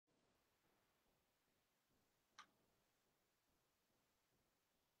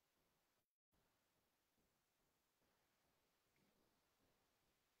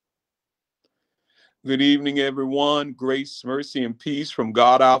Good evening, everyone. Grace, mercy, and peace from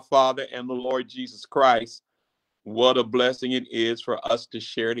God our Father and the Lord Jesus Christ. What a blessing it is for us to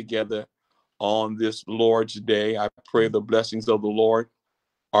share together on this Lord's Day. I pray the blessings of the Lord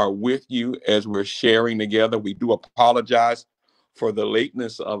are with you as we're sharing together. We do apologize for the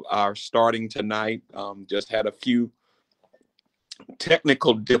lateness of our starting tonight. Just had a few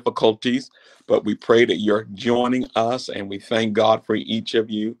technical difficulties, but we pray that you're joining us and we thank God for each of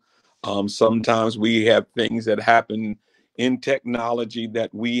you. Sometimes we have things that happen in technology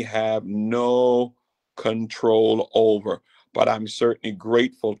that we have no control over, but I'm certainly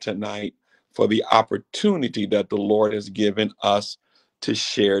grateful tonight for the opportunity that the Lord has given us to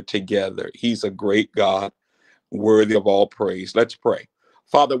share together. He's a great God, worthy of all praise. Let's pray.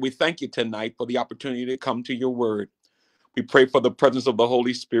 Father, we thank you tonight for the opportunity to come to your word. We pray for the presence of the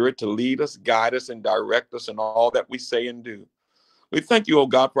Holy Spirit to lead us, guide us, and direct us in all that we say and do. We thank you, oh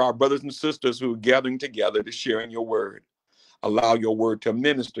God, for our brothers and sisters who are gathering together to share in your word. Allow your word to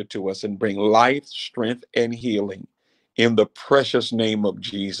minister to us and bring life, strength, and healing. In the precious name of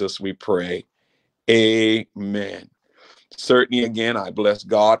Jesus, we pray. Amen. Certainly, again, I bless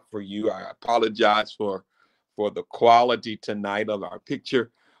God for you. I apologize for the quality tonight of our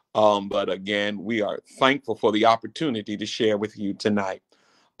picture. But again, we are thankful for the opportunity to share with you tonight.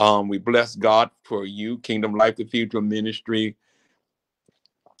 We bless God for you, Kingdom Life Cathedral Ministry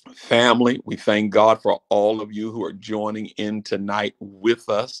family. We thank God for all of you who are joining in tonight with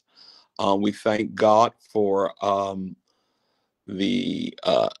us. We thank God for the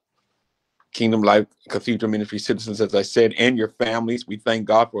Kingdom Life Cathedral Ministry citizens, as I said, and your families. We thank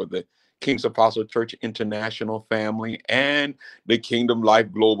God for the King's Apostle Church International family and the Kingdom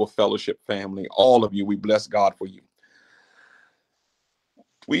Life Global Fellowship family. All of you, we bless God for you.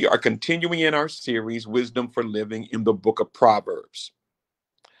 We are continuing in our series, Wisdom for Living, in the book of Proverbs.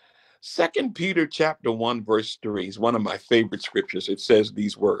 2 Peter chapter 1, verse 3 is one of my favorite scriptures. It says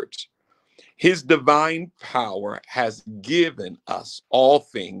these words: His divine power has given us all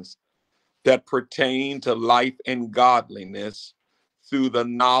things that pertain to life and godliness through the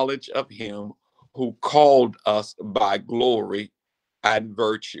knowledge of him who called us by glory and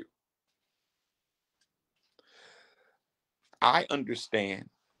virtue. I understand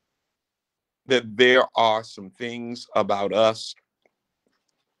that there are some things about us,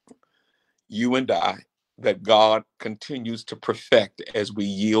 you and I, that God continues to perfect as we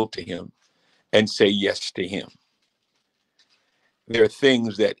yield to him and say yes to him. There are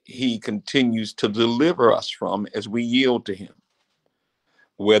things that he continues to deliver us from as we yield to him,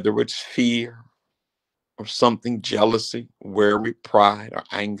 whether it's fear or something, jealousy, worry, pride, or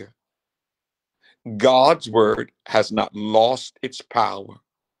anger. God's word has not lost its power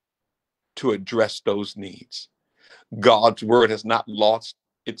to address those needs. God's word has not lost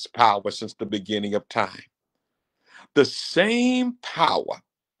its power since the beginning of time. The same power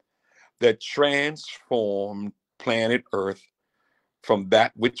that transformed planet Earth from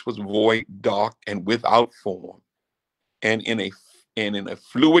that which was void, dark, and without form, and in a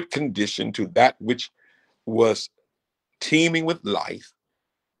fluid condition to that which was teeming with life,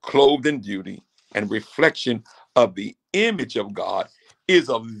 clothed in beauty, and reflection of the image of God, is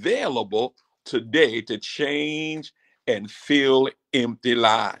available today to change and fill empty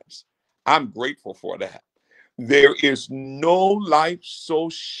lives. I'm grateful for that. There is no life so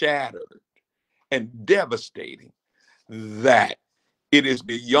shattered and devastating that it is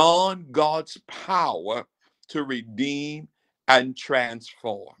beyond God's power to redeem and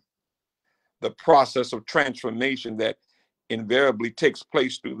transform. The process of transformation that invariably takes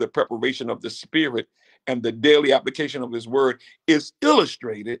place through the preparation of the Spirit and the daily application of His Word is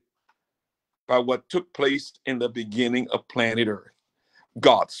illustrated by what took place in the beginning of planet Earth.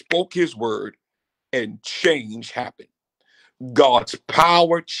 God spoke His Word and change happened. God's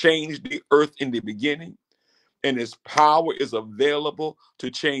power changed the earth in the beginning, and His power is available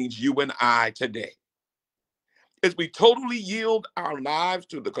to change you and I today. As we totally yield our lives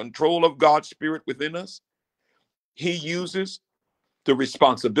to the control of God's Spirit within us, He uses the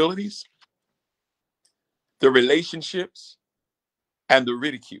responsibilities, the relationships, and the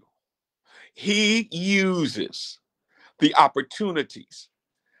ridicule. He uses the opportunities,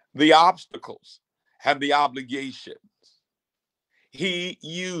 the obstacles, and the obligations. He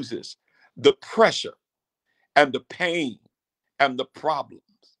uses the pressure and the pain and the problems.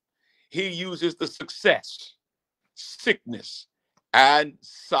 He uses the success, sickness, and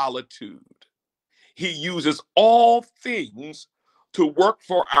solitude. He uses all things to work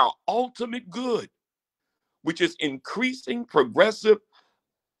for our ultimate good, which is increasing progressively,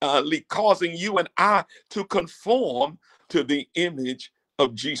 causing you and I to conform to the image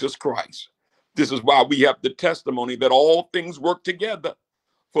of Jesus Christ. This is why we have the testimony that all things work together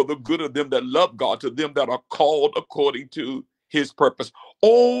for the good of them that love God, to them that are called according to his purpose.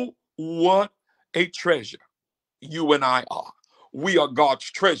 Oh, what a treasure you and I are. We are God's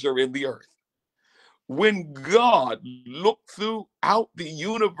treasure in the earth. When God looked throughout the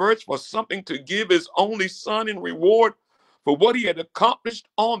universe for something to give his only son in reward for what he had accomplished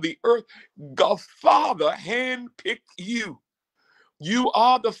on the earth, God Father handpicked you. You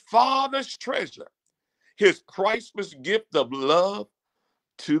are the Father's treasure, his priceless gift of love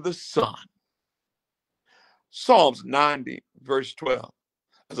to the Son. Psalms 90, verse 12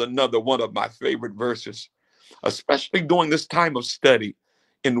 is another one of my favorite verses, especially during this time of study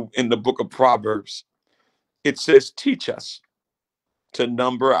in the book of Proverbs. It says, teach us to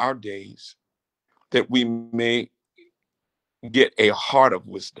number our days that we may get a heart of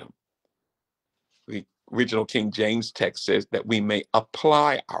wisdom. The original King James text says that we may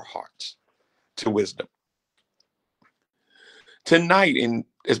apply our hearts to wisdom. Tonight,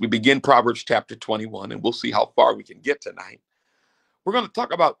 as we begin Proverbs chapter 21, and we'll see how far we can get tonight, we're going to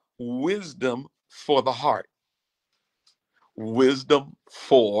talk about wisdom for the heart. Wisdom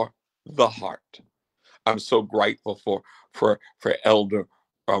for the heart. I'm so grateful for Elder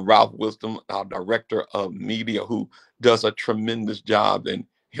Ralph Wisdom, our director of media, who does a tremendous job in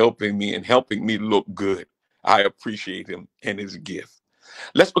helping me look good. I appreciate him and his gift.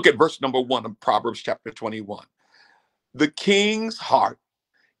 Let's look at verse number 1 of Proverbs chapter 21. The king's heart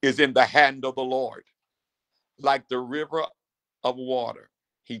is in the hand of the Lord, like the river of water.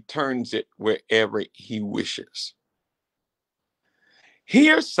 He turns it wherever he wishes.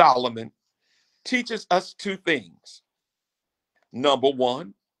 Here, Solomon teaches us two things. Number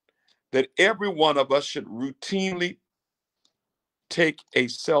one, that every one of us should routinely take a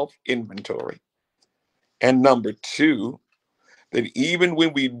self-inventory. And number two, that even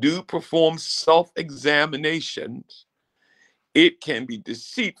when we do perform self-examinations, it can be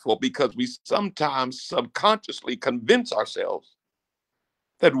deceitful because we sometimes subconsciously convince ourselves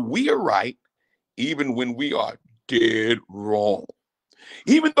that we are right even when we are dead wrong.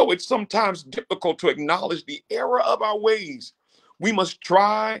 Even though it's sometimes difficult to acknowledge the error of our ways, we must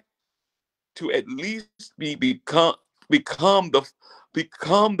try to at least become the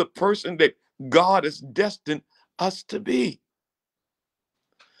person that God has destined us to be.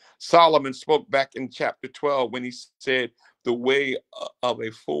 Solomon spoke back in chapter 12 when he said, the way of a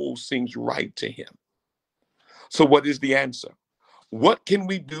fool seems right to him. So what is the answer? What can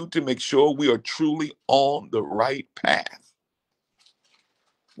we do to make sure we are truly on the right path?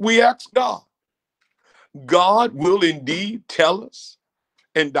 We ask God. God will indeed tell us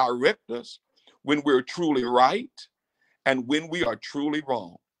and direct us when we're truly right and when we are truly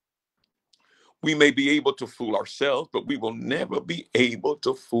wrong. We may be able to fool ourselves, but we will never be able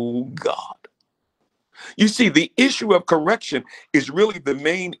to fool God. You see, the issue of correction is really the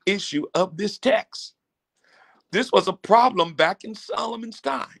main issue of this text. This was a problem back in Solomon's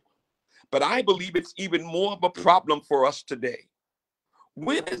time, but I believe it's even more of a problem for us today.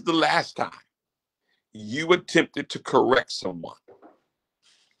 When is the last time you attempted to correct someone?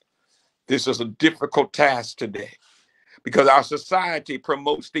 This is a difficult task today because our society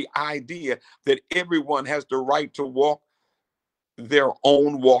promotes the idea that everyone has the right to walk their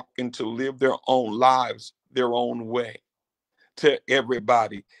own walk and to live their own lives their own way. To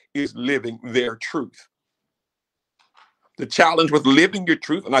everybody is living their truth. The challenge with living your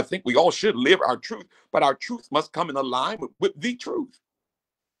truth, and I think we all should live our truth, but our truth must come in alignment with the truth.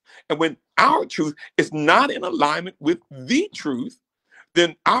 And when our truth is not in alignment with the truth,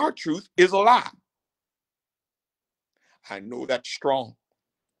 then our truth is a lie. I know that's strong.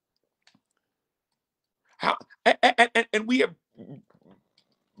 How, and we have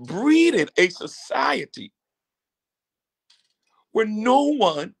breeded a society where no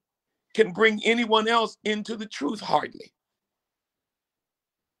one can bring anyone else into the truth hardly.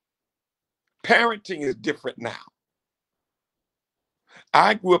 Parenting is different now.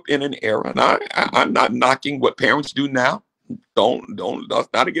 I grew up in an era, and I'm not knocking what parents do now. Let's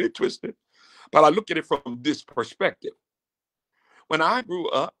not get it twisted. But I look at it from this perspective. When I grew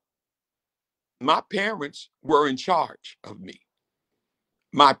up, my parents were in charge of me.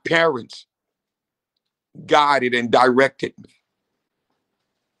 My parents guided and directed me.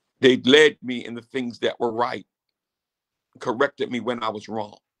 They led me in the things that were right, corrected me when I was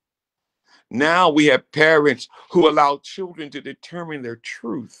wrong. Now we have parents who allow children to determine their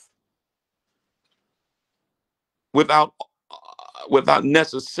truth without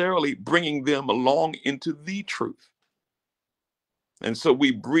necessarily bringing them along into the truth. And so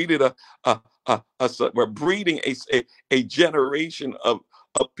we breeded we're breeding a generation of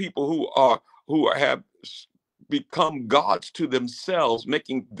people who who have become gods to themselves,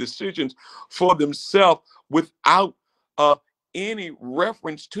 making decisions for themselves without any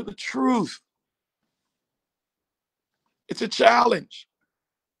reference to the truth. It's a challenge.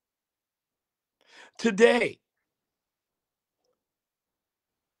 Today,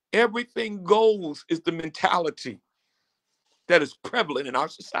 everything goes is the mentality that is prevalent in our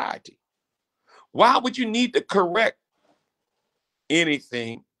society. Why would you need to correct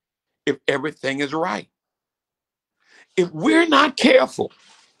anything if everything is right? If we're not careful,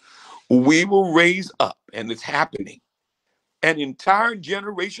 we will raise up, and it's happening, an entire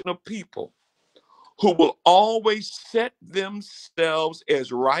generation of people who will always set themselves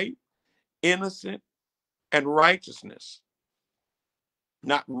as right, innocent, and righteousness,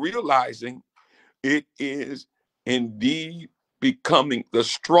 not realizing it is indeed becoming the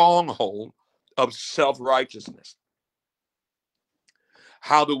stronghold of self-righteousness.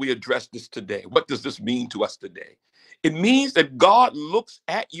 How do we address this today? What does this mean to us today? It means that God looks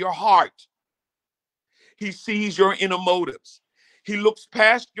at your heart. He sees your inner motives. He looks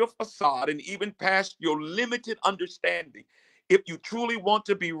past your facade and even past your limited understanding. If you truly want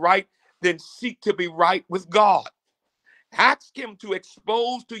to be right, then seek to be right with God. Ask him to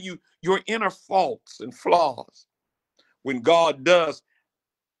expose to you your inner faults and flaws. When God does,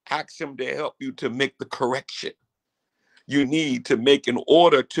 ask him to help you to make the correction you need to make in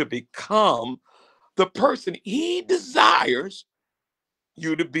order to become the person he desires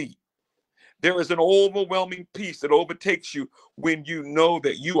you to be. There is an overwhelming peace that overtakes you when you know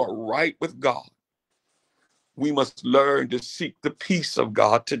that you are right with God. We must learn to seek the peace of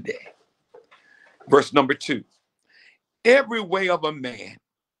God today. Verse number 2. Every way of a man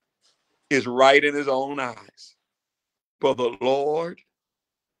is right in his own eyes, but the Lord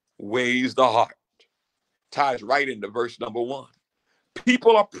weighs the heart. Ties right into verse number 1.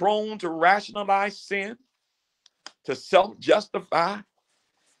 People are prone to rationalize sin, to self-justify,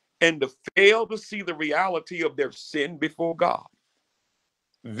 and to fail to see the reality of their sin before God.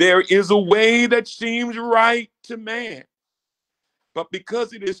 There is a way that seems right to man, but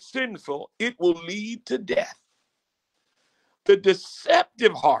because it is sinful, it will lead to death. The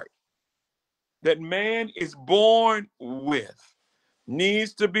deceptive heart that man is born with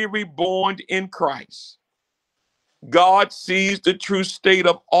needs to be reborn in Christ. God sees the true state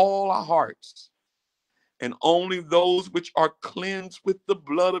of all our hearts, and only those which are cleansed with the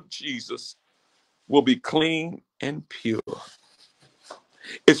blood of Jesus will be clean and pure.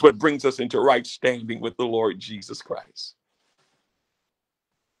 It's what brings us into right standing with the Lord Jesus Christ.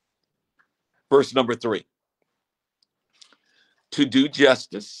 Verse number 3. To do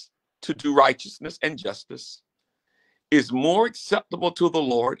justice, to do righteousness and justice is more acceptable to the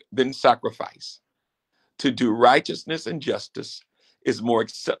Lord than sacrifice. To do righteousness and justice is more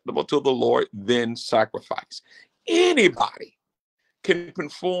acceptable to the Lord than sacrifice. Anybody can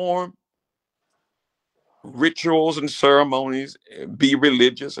perform rituals and ceremonies, be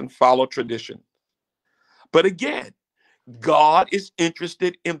religious and follow tradition. But again, God is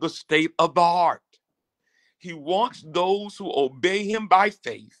interested in the state of the heart. He wants those who obey him by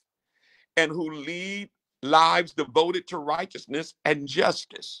faith and who lead lives devoted to righteousness and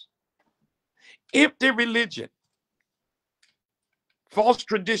justice. If their religion, false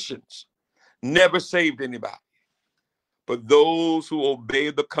traditions, never saved anybody, but those who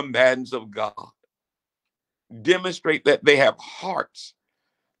obey the commands of God demonstrate that they have hearts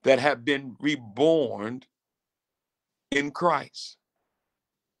that have been reborn in Christ.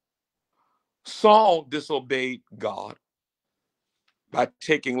 Saul disobeyed God by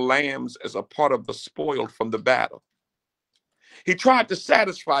taking lambs as a part of the spoil from the battle. He tried to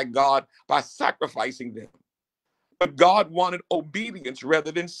satisfy God by sacrificing them, but God wanted obedience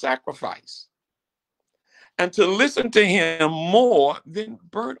rather than sacrifice, and to listen to him more than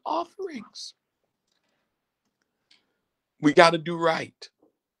burnt offerings. We got to do right.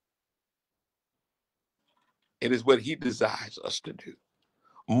 It is what he desires us to do.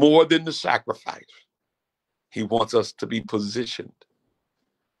 More than the sacrifice, he wants us to be positioned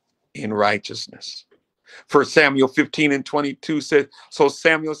in righteousness. 1 Samuel 15:22 says, so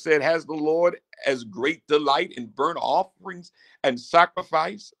Samuel said, has the Lord as great delight in burnt offerings and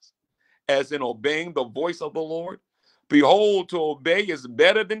sacrifices as in obeying the voice of the Lord? Behold, to obey is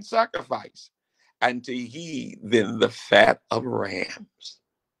better than sacrifice, and to heed than the fat of rams.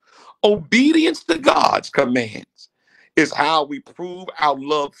 Obedience to God's commands is how we prove our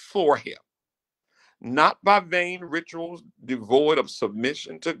love for him, not by vain rituals devoid of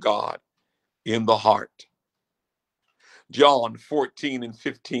submission to God in the heart. John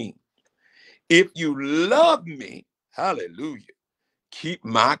 14:15. If you love me, hallelujah, keep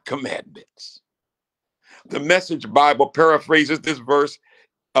my commandments. The Message Bible paraphrases this verse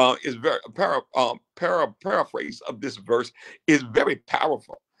is very paraphrase of this verse is very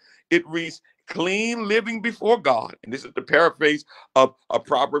powerful. It reads, clean living before God, and this is the paraphrase of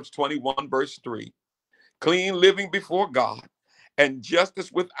Proverbs 21 verse 3. Clean living before God and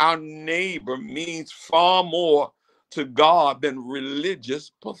justice with our neighbor means far more to God than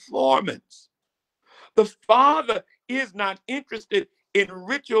religious performance. The Father is not interested in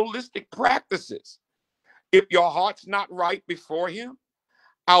ritualistic practices. If your heart's not right before him,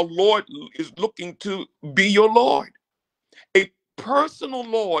 our Lord is looking to be your Lord, a personal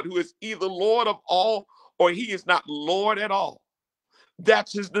Lord who is either Lord of all or he is not Lord at all.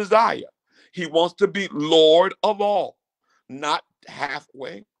 That's his desire. He wants to be Lord of all, not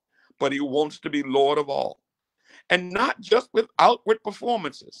halfway, but he wants to be Lord of all. And not just with outward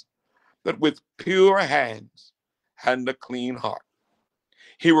performances, but with pure hands and a clean heart.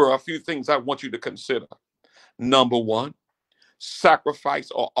 Here are a few things I want you to consider. Number one,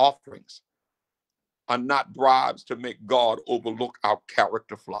 sacrifice or offerings are not bribes to make God overlook our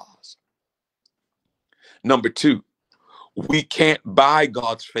character flaws. Number two, we can't buy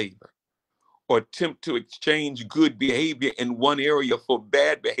God's favor or attempt to exchange good behavior in one area for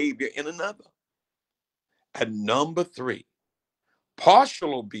bad behavior in another. And number three,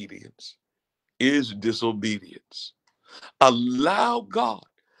 partial obedience is disobedience. Allow God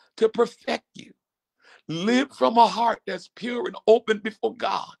to perfect you. Live from a heart that's pure and open before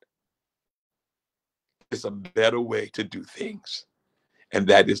God. It's a better way to do things, and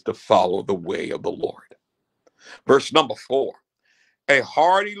that is to follow the way of the Lord. Verse number 4, a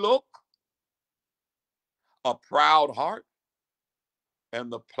hardy look, a proud heart,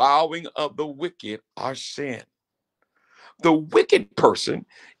 and the plowing of the wicked are sin. The wicked person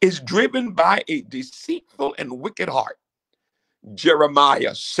is driven by a deceitful and wicked heart.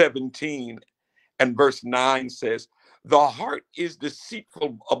 Jeremiah 17 and verse 9 says, the heart is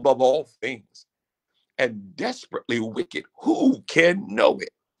deceitful above all things and desperately wicked. Who can know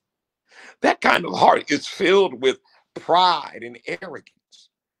it? That kind of heart is filled with pride and arrogance.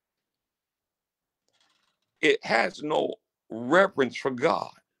 It has no reverence for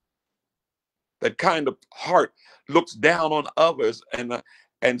God. That kind of heart looks down on others,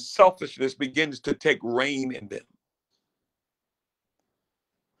 and selfishness begins to take reign in them.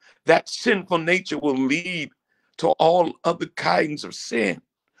 That sinful nature will lead to all other kinds of sin.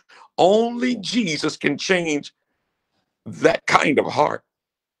 Only Jesus can change that kind of heart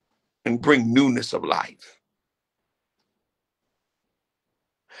and bring newness of life.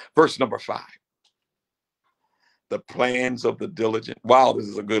 Verse number 5, the plans of the diligent. Wow, this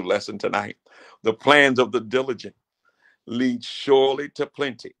is a good lesson tonight. The plans of the diligent lead surely to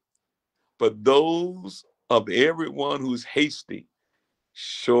plenty, but those of everyone who's hasty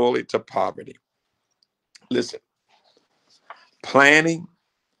surely to poverty. Listen, planning,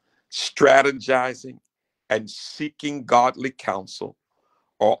 strategizing, and seeking godly counsel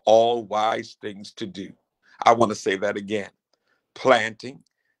are all wise things to do. I want to say that again. Planting,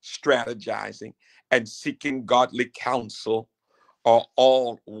 strategizing, and seeking godly counsel are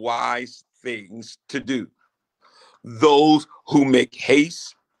all wise things to do. Those who make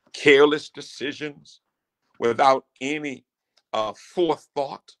haste, careless decisions without any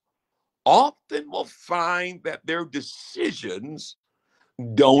forethought often will find that their decisions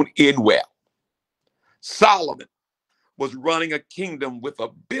don't end well. Solomon was running a kingdom with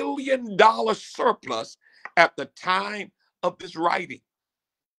 $1 billion surplus at the time of this writing.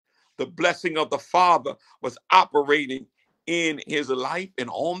 The blessing of the Father was operating in his life and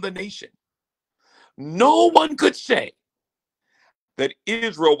on the nation. No one could say that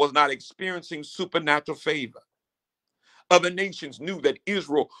Israel was not experiencing supernatural favor. Other nations knew that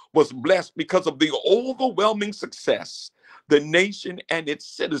Israel was blessed because of the overwhelming success the nation and its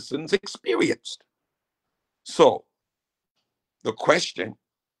citizens experienced. So the question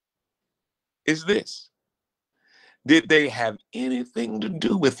is this: did they have anything to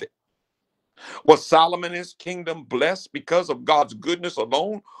do with it? Was Solomon and his kingdom blessed because of God's goodness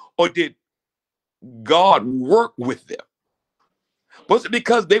alone, or did God work with them? Was it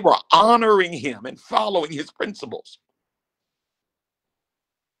because they were honoring him and following his principles?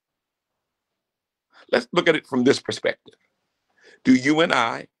 Let's look at it from this perspective. Do you and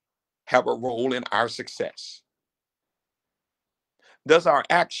I have a role in our success? Does our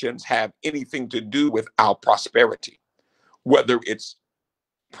actions have anything to do with our prosperity, whether it's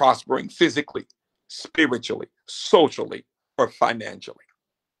prospering physically, spiritually, socially, or financially?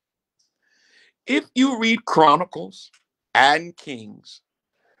 If you read Chronicles and Kings,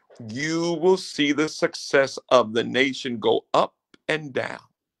 you will see the success of the nation go up and down.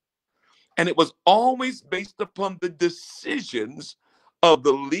 And it was always based upon the decisions of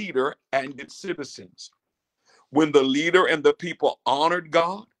the leader and its citizens. When the leader and the people honored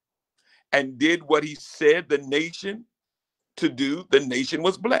God and did what he said the nation to do, the nation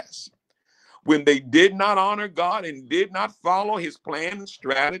was blessed. When they did not honor God and did not follow his plan and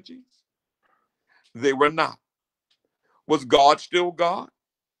strategies, they were not. Was God still God?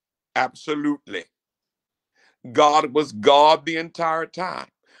 Absolutely. God was God the entire time.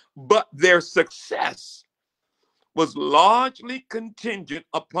 But their success was largely contingent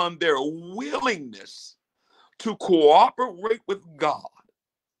upon their willingness to cooperate with God.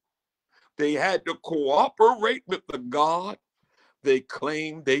 They had to cooperate with the God they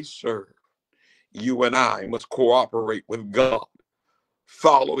claimed they served. You and I must cooperate with God,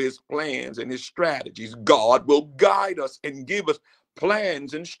 follow his plans and his strategies. God will guide us and give us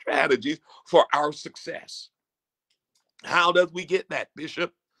plans and strategies for our success. How does we get that,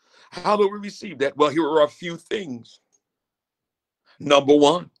 Bishop? How do we receive that? Well, here are a few things. Number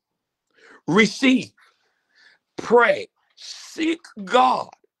one, receive, pray, seek God,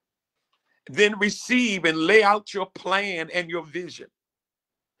 then receive and lay out your plan and your vision.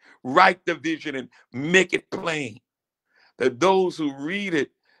 Write the vision and make it plain, that those who read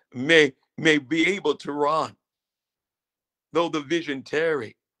it may be able to run. Though the vision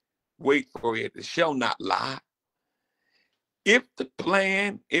tarry, wait for it. It shall not lie. If the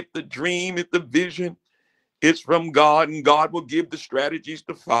plan, if the dream, if the vision is from God, and God will give the strategies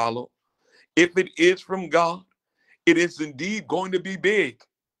to follow. If it is from God, it is indeed going to be big.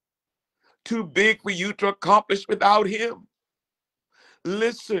 Too big for you to accomplish without him.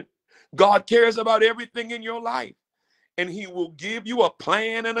 Listen, God cares about everything in your life, and he will give you a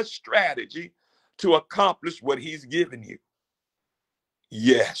plan and a strategy to accomplish what he's given you.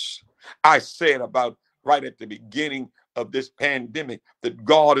 Yes, I said about right at the beginning of this pandemic that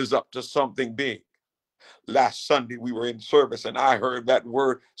God is up to something big. Last Sunday we were in service and I heard that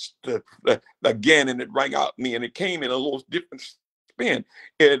word again, and it rang out me, and it came in a little different spin.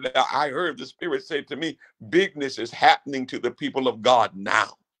 And I heard the Spirit say to me, bigness is happening to the people of God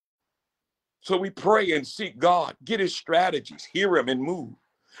now. So we pray and seek God, get his strategies, hear him and move.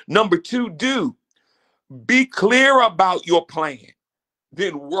 Number two, do. Be clear about your plan,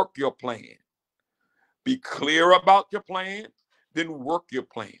 then work your plan. Be clear about your plan, then work your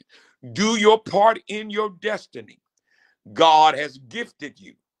plan. Do your part in your destiny. God has gifted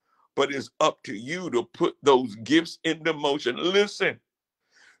you, but it's up to you to put those gifts into motion. Listen,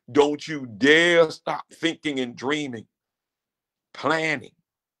 don't you dare stop thinking and dreaming, planning,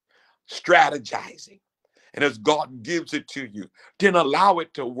 strategizing. And as God gives it to you, then allow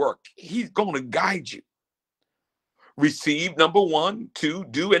it to work. He's going to guide you. Receive, number one, two,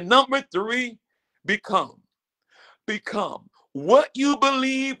 do, and number three, become. Become. What you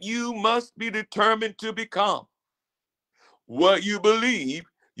believe, you must be determined to become. What you believe,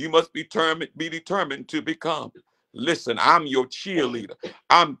 you must be determined to become. Listen, I'm your cheerleader.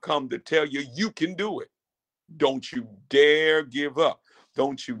 I'm come to tell you, you can do it. Don't you dare give up.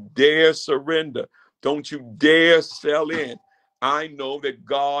 Don't you dare surrender. Don't you dare sell in. I know that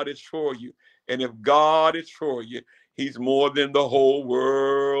God is for you. And if God is for you, he's more than the whole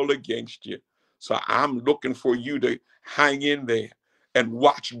world against you. So I'm looking for you to hang in there and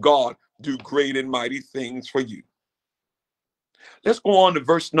watch God do great and mighty things for you. Let's go on to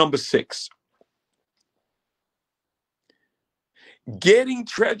verse number 6. Getting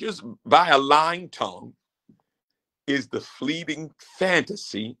treasures by a lying tongue is the fleeting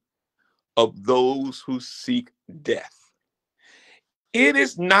fantasy of those who seek death. It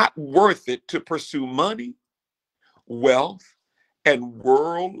is not worth it to pursue money, wealth, and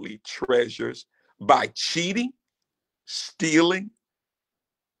worldly treasures by cheating, stealing,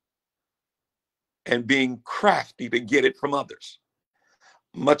 and being crafty to get it from others.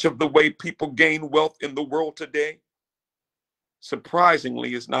 Much of the way people gain wealth in the world today,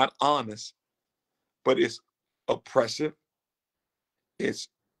 surprisingly, is not honest, but it's oppressive. It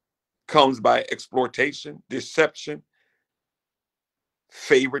comes by exploitation, deception,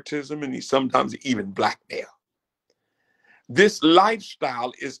 favoritism, and sometimes even blackmail. This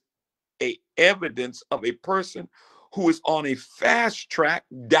lifestyle is a evidence of a person who is on a fast track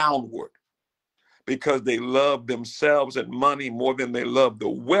downward because they love themselves and money more than they love the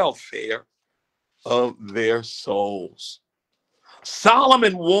welfare of their souls.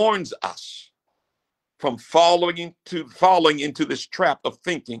 Solomon warns us from falling into this trap of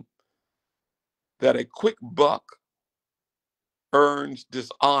thinking that a quick buck earns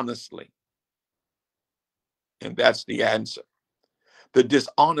dishonestly. And that's the answer. The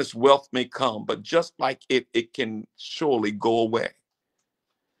dishonest wealth may come, but just like it can surely go away.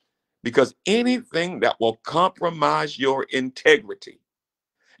 Because anything that will compromise your integrity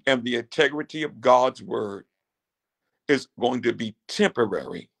and the integrity of God's word is going to be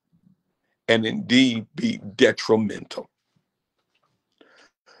temporary and indeed be detrimental.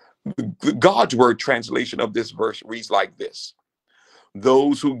 The God's word translation of this verse reads like this: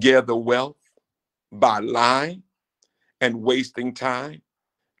 those who gather wealth by lying and wasting time,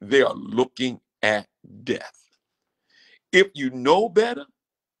 they are looking at death. If you know better,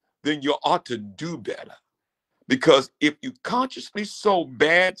 then you ought to do better. Because if you consciously sow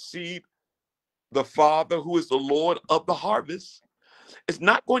bad seed, the Father, who is the Lord of the harvest, is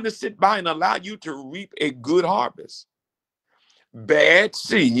not going to sit by and allow you to reap a good harvest. Bad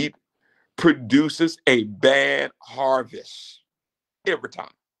seed produces a bad harvest every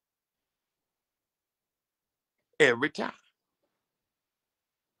time. Every time.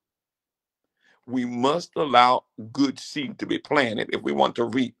 We must allow good seed to be planted if we want to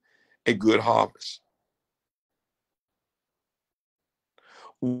reap a good harvest.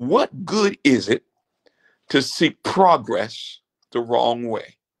 What good is it to seek progress the wrong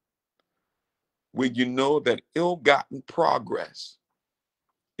way when you know that ill-gotten progress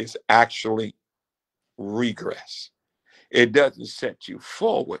is actually regress? It doesn't set you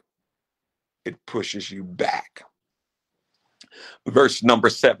forward, it pushes you back. Verse number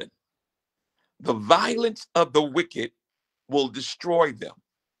 7: the violence of the wicked will destroy them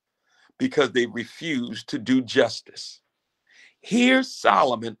because they refuse to do justice. Here,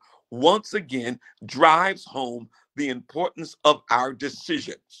 Solomon once again drives home the importance of our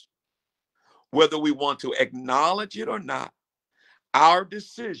decisions. Whether we want to acknowledge it or not, our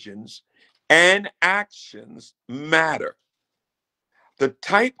decisions and actions matter. The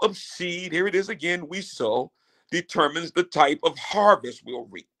type of seed, here it is again, we sow, determines the type of harvest we'll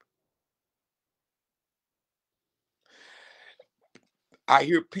reap. I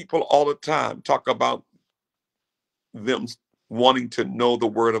hear people all the time talk about them wanting to know the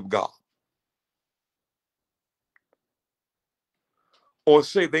word of God, or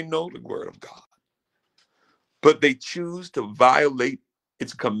say they know the word of God, but they choose to violate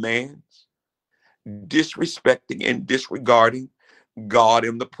its commands, disrespecting and disregarding God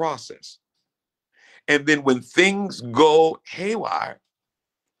in the process. And then when things go haywire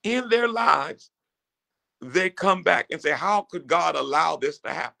in their lives, they come back and say, how could God allow this to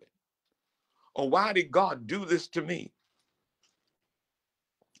happen? Or why did God do this to me?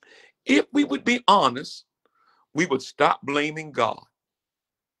 If we would be honest, we would stop blaming God.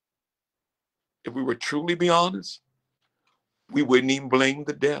 If we were truly be honest, we wouldn't even blame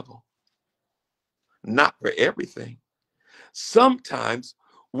the devil. Not for everything. Sometimes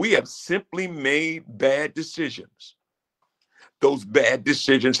we have simply made bad decisions. Those bad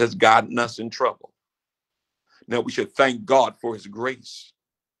decisions has gotten us in trouble. Now we should thank God for his grace,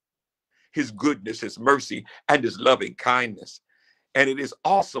 his goodness, his mercy, and his loving kindness. And it is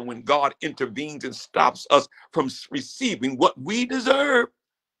awesome when God intervenes and stops us from receiving what we deserve.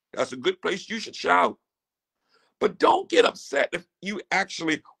 That's a good place you should shout. But don't get upset if you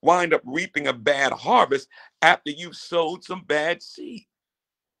actually wind up reaping a bad harvest after you've sowed some bad seed.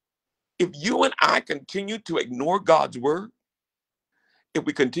 If you and I continue to ignore God's word, if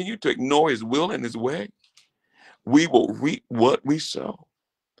we continue to ignore his will and his way, we will reap what we sow.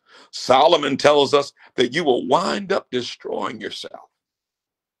 Solomon tells us that you will wind up destroying yourself.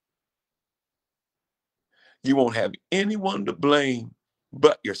 You won't have anyone to blame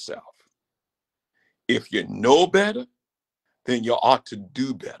but yourself. If you know better, then you ought to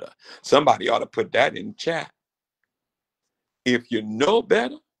do better. Somebody ought to put that in chat. If you know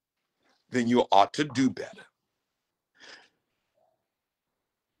better, then you ought to do better.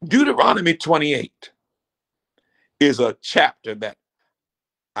 Deuteronomy 28 is a chapter that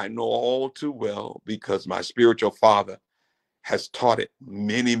I know all too well because my spiritual father has taught it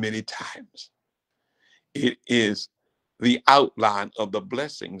many, many times. It is the outline of the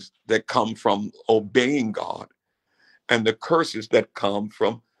blessings that come from obeying God and the curses that come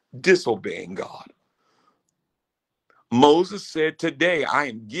from disobeying God. Moses said, today I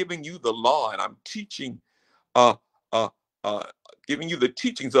am giving you the law and I'm teaching, uh, uh, uh, giving you the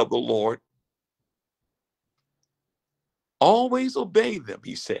teachings of the Lord. Always obey them,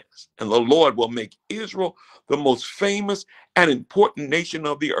 he says, and the Lord will make Israel the most famous and important nation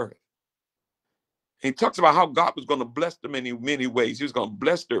of the earth. And he talks about how God was going to bless them in many ways. He was going to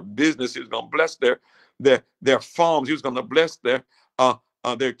bless their business. He was going to bless their farms. He was going to bless their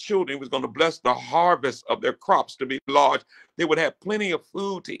children. He was going to bless the harvest of their crops to be large. They would have plenty of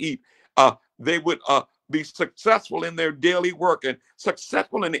food to eat. They would be successful in their daily work and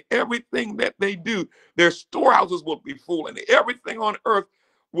successful in everything that they do. Their storehouses will be full, and everything on earth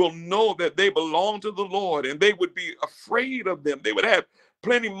will know that they belong to the Lord, and they would be afraid of them. They would have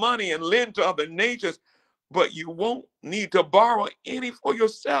plenty of money and lend to other nations, but you won't need to borrow any for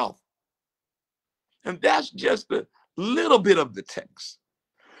yourself. And that's just a little bit of the text.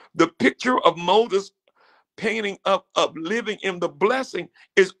 The picture of Moses painting up of living in the blessing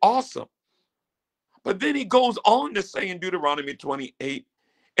is awesome. But then he goes on to say in Deuteronomy 28,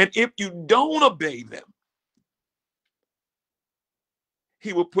 and if you don't obey them,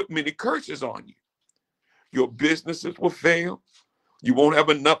 he will put many curses on you. Your businesses will fail. You won't have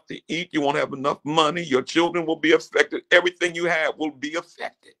enough to eat. You won't have enough money. Your children will be affected. Everything you have will be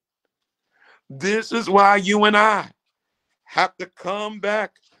affected. This is why you and I have to come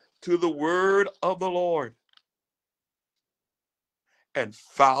back to the word of the Lord and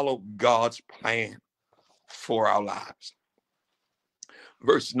follow God's plan for our lives.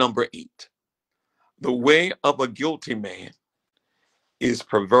 Verse number 8. The way of a guilty man is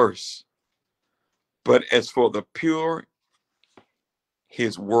perverse, but as for the pure,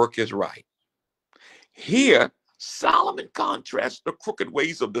 his work is right. Here, Solomon contrasts the crooked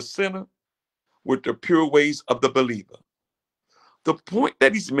ways of the sinner with the pure ways of the believer. The point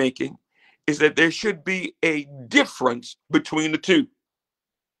that he's making is that there should be a difference between the two.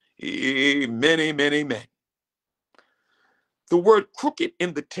 Amen, amen, amen. The word crooked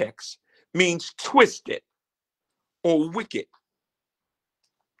in the text means twisted or wicked.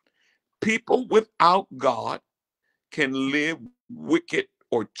 People without God can live wicked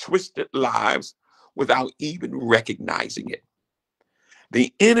or twisted lives without even recognizing it.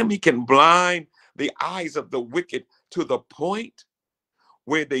 The enemy can blind the eyes of the wicked to the point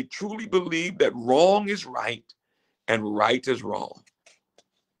where they truly believe that wrong is right and right is wrong.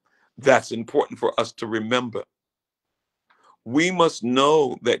 That's important for us to remember. We must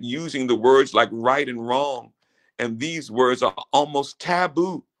know that using the words like right and wrong, and these words are almost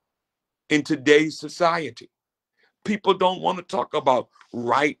taboo in today's society. People don't want to talk about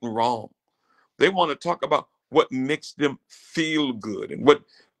right and wrong. They want to talk about what makes them feel good and what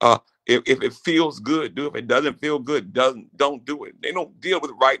if it feels good, do it. If it doesn't feel good, don't do it. They don't deal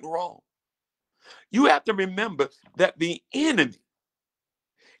with right and wrong. You have to remember that the enemy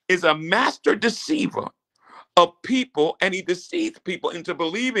is a master deceiver of people, and he deceives people into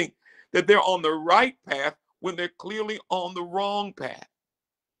believing that they're on the right path when they're clearly on the wrong path.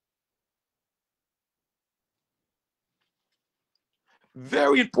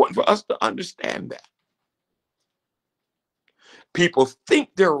 Very important for us to understand that. People think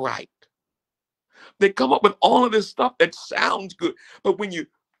they're right. They come up with all of this stuff that sounds good, but when you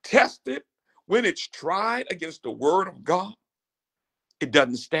test it, when it's tried against the word of God, it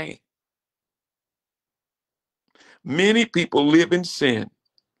doesn't stand. Many people live in sin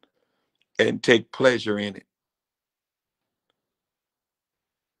and take pleasure in it.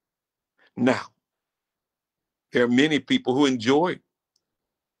 Now, there are many people who enjoy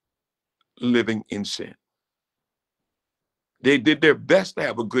living in sin. They did their best to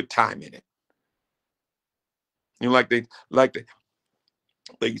have a good time in it. You know,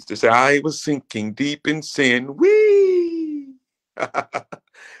 they used to say, I was sinking deep in sin. Whee!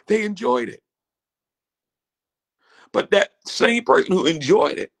 They enjoyed it. But that same person who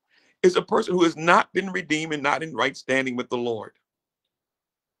enjoyed it is a person who has not been redeemed and not in right standing with the Lord.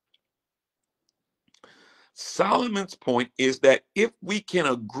 Solomon's point is that if we can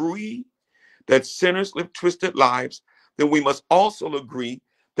agree that sinners live twisted lives, then we must also agree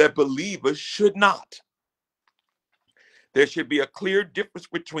that believers should not. There should be a clear difference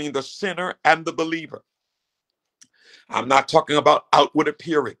between the sinner and the believer. I'm not talking about outward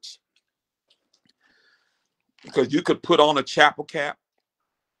appearance, because you could put on a chapel cap,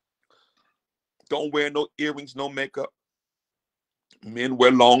 don't wear no earrings, no makeup. Men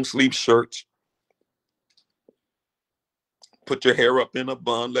wear long sleeve shirts. Put your hair up in a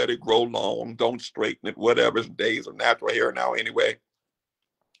bun, let it grow long, don't straighten it, whatever. Days of natural hair now anyway.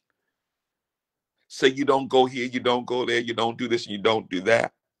 Say you don't go here, you don't go there, you don't do this, and you don't do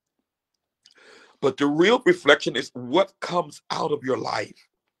that. But the real reflection is what comes out of your life.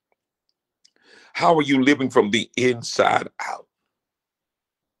 How are you living from the inside out?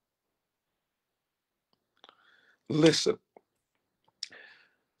 Listen,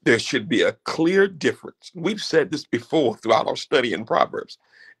 there should be a clear difference. We've said this before throughout our study in Proverbs,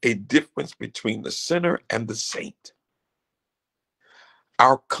 a difference between the sinner and the saint.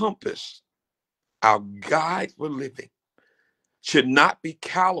 Our compass, our guide for living, should not be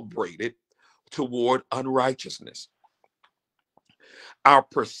calibrated toward unrighteousness. Our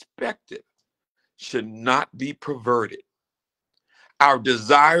perspective should not be perverted. Our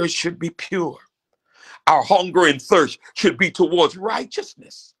desires should be pure. Our hunger and thirst should be towards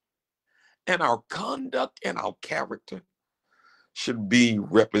righteousness. And our conduct and our character should be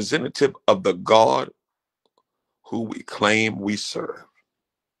representative of the God who we claim we serve.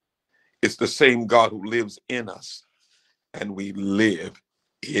 It's the same God who lives in us and we live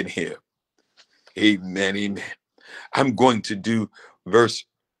in him. Amen, amen. I'm going to do verse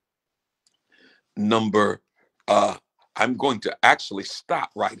number, I'm going to actually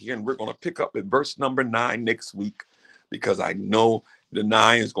stop right here and we're going to pick up at verse number 9 next week because I know the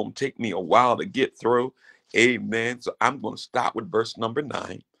 9 is going to take me a while to get through. Amen. So I'm going to stop with verse number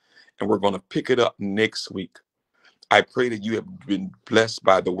 9 and we're going to pick it up next week. I pray that you have been blessed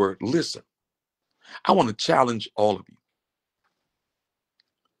by the word. Listen, I want to challenge all of you.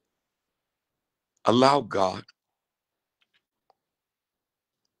 Allow God,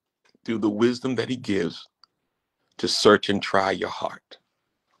 through the wisdom that he gives, to search and try your heart.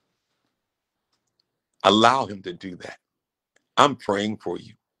 Allow him to do that. I'm praying for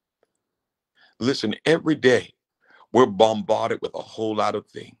you. Listen, every day we're bombarded with a whole lot of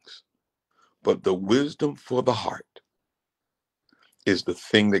things, but the wisdom for the heart is the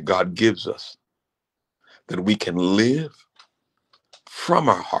thing that God gives us, that we can live from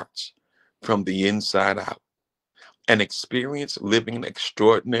our hearts, from the inside out, and experience living an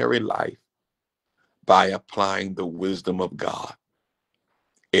extraordinary life by applying the wisdom of God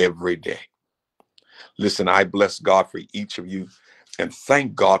every day. Listen, I bless God for each of you and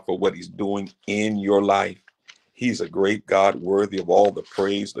thank God for what he's doing in your life. He's a great God, worthy of all the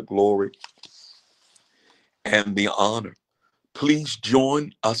praise, the glory, and the honor. Please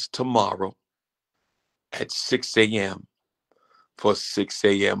join us tomorrow at 6 a.m. for 6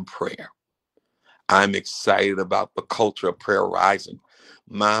 a.m. prayer. I'm excited about the culture of prayer rising.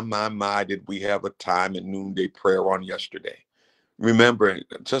 My, did we have a time at noonday prayer on yesterday? Remember,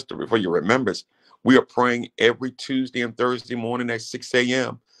 just for your remembrance, we are praying every Tuesday and Thursday morning at 6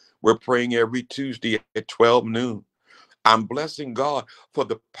 a.m. We're praying every Tuesday at 12 noon. I'm blessing God for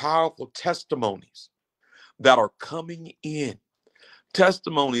the powerful testimonies that are coming in.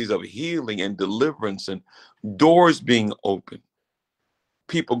 Testimonies of healing and deliverance and doors being opened.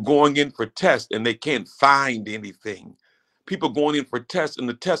 People going in for tests and they can't find anything. People going in for tests and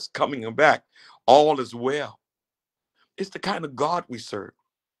the tests coming back. All is well. It's the kind of God we serve.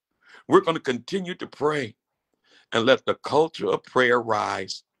 We're going to continue to pray and let the culture of prayer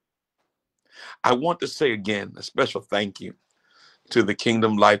rise. I want to say again a special thank you to the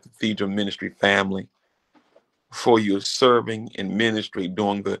Kingdom Life Cathedral Ministry family for your serving in ministry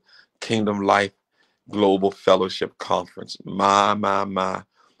during the Kingdom Life Global Fellowship Conference. My.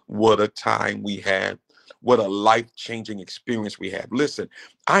 What a time we had. What a life-changing experience we had. Listen,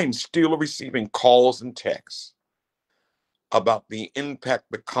 I'm still receiving calls and texts about the impact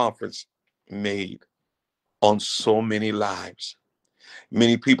the conference made on so many lives.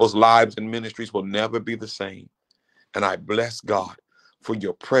 Many people's lives and ministries will never be the same. And I bless God for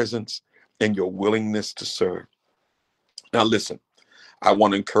your presence and your willingness to serve. Now, listen, I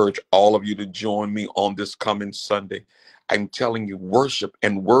want to encourage all of you to join me on this coming Sunday. I'm telling you, worship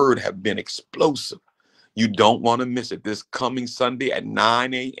and word have been explosive. You don't want to miss it. This coming Sunday at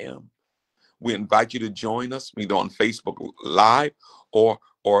 9 a.m. We invite you to join us either on Facebook Live or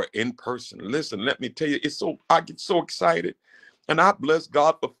in person. Listen, let me tell you, I get so excited. And I bless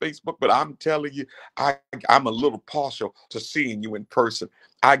God for Facebook, but I'm telling you, I'm a little partial to seeing you in person.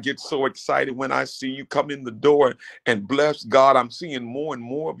 I get so excited when I see you come in the door and bless God. I'm seeing more and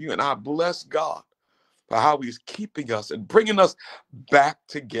more of you, and I bless God for how he's keeping us and bringing us back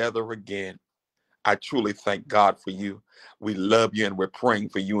together again. I truly thank God for you. We love you, and we're praying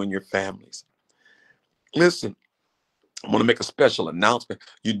for you and your families. Listen, I want to make a special announcement.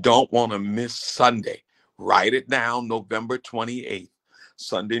 You don't want to miss Sunday. Write it down, November 28th.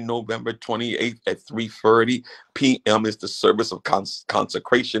 Sunday, November 28th at 3:30 p.m. is the service of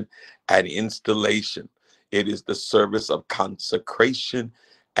consecration and installation. It is the service of consecration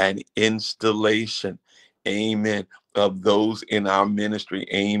and installation. Amen. Of those in our ministry.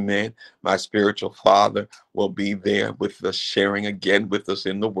 Amen. My spiritual father will be there with us, sharing again with us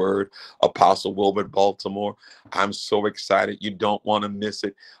in the word. Apostle Wilbert Baltimore. I'm so excited. You don't want to miss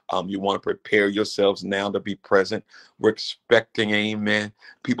it. You want to prepare yourselves now to be present. We're expecting, amen,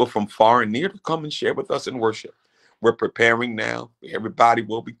 people from far and near to come and share with us in worship. We're preparing now. Everybody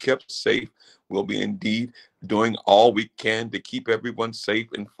will be kept safe. We'll be indeed doing all we can to keep everyone safe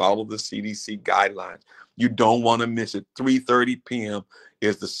and follow the CDC guidelines. You don't want to miss it. 3:30 p.m.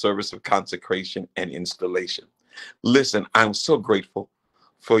 is the service of consecration and installation. Listen, I'm so grateful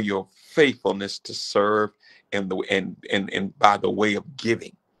for your faithfulness to serve and by the way of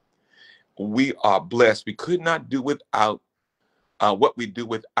giving. we are blessed. We could not do without what we do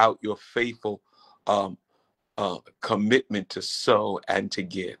without your faithful um, commitment to sow and to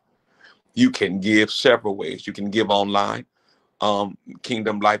give. You can give several ways. You can give online,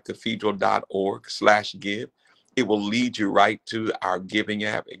 kingdomlifecathedral.org/give. It will lead you right to our giving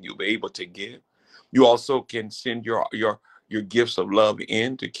app, and you'll be able to give. You also can send your gifts of love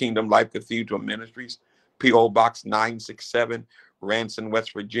in to Kingdom Life Cathedral Ministries, P.O. Box 967, Ranson,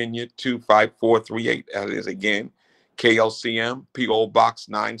 West Virginia 25438. That is again KLCM, P.O. Box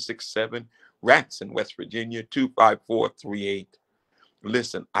 967, Ranson, West Virginia 25438.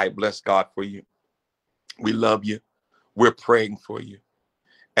 Listen, I bless God for you. We love you. We're praying for you.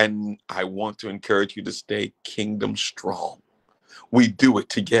 And I want to encourage you to stay kingdom strong. We do it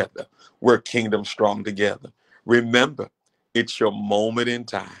together. We're kingdom strong together. Remember, it's your moment in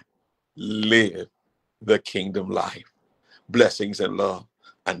time. Live the kingdom life. Blessings and love.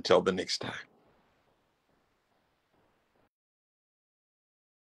 Until the next time.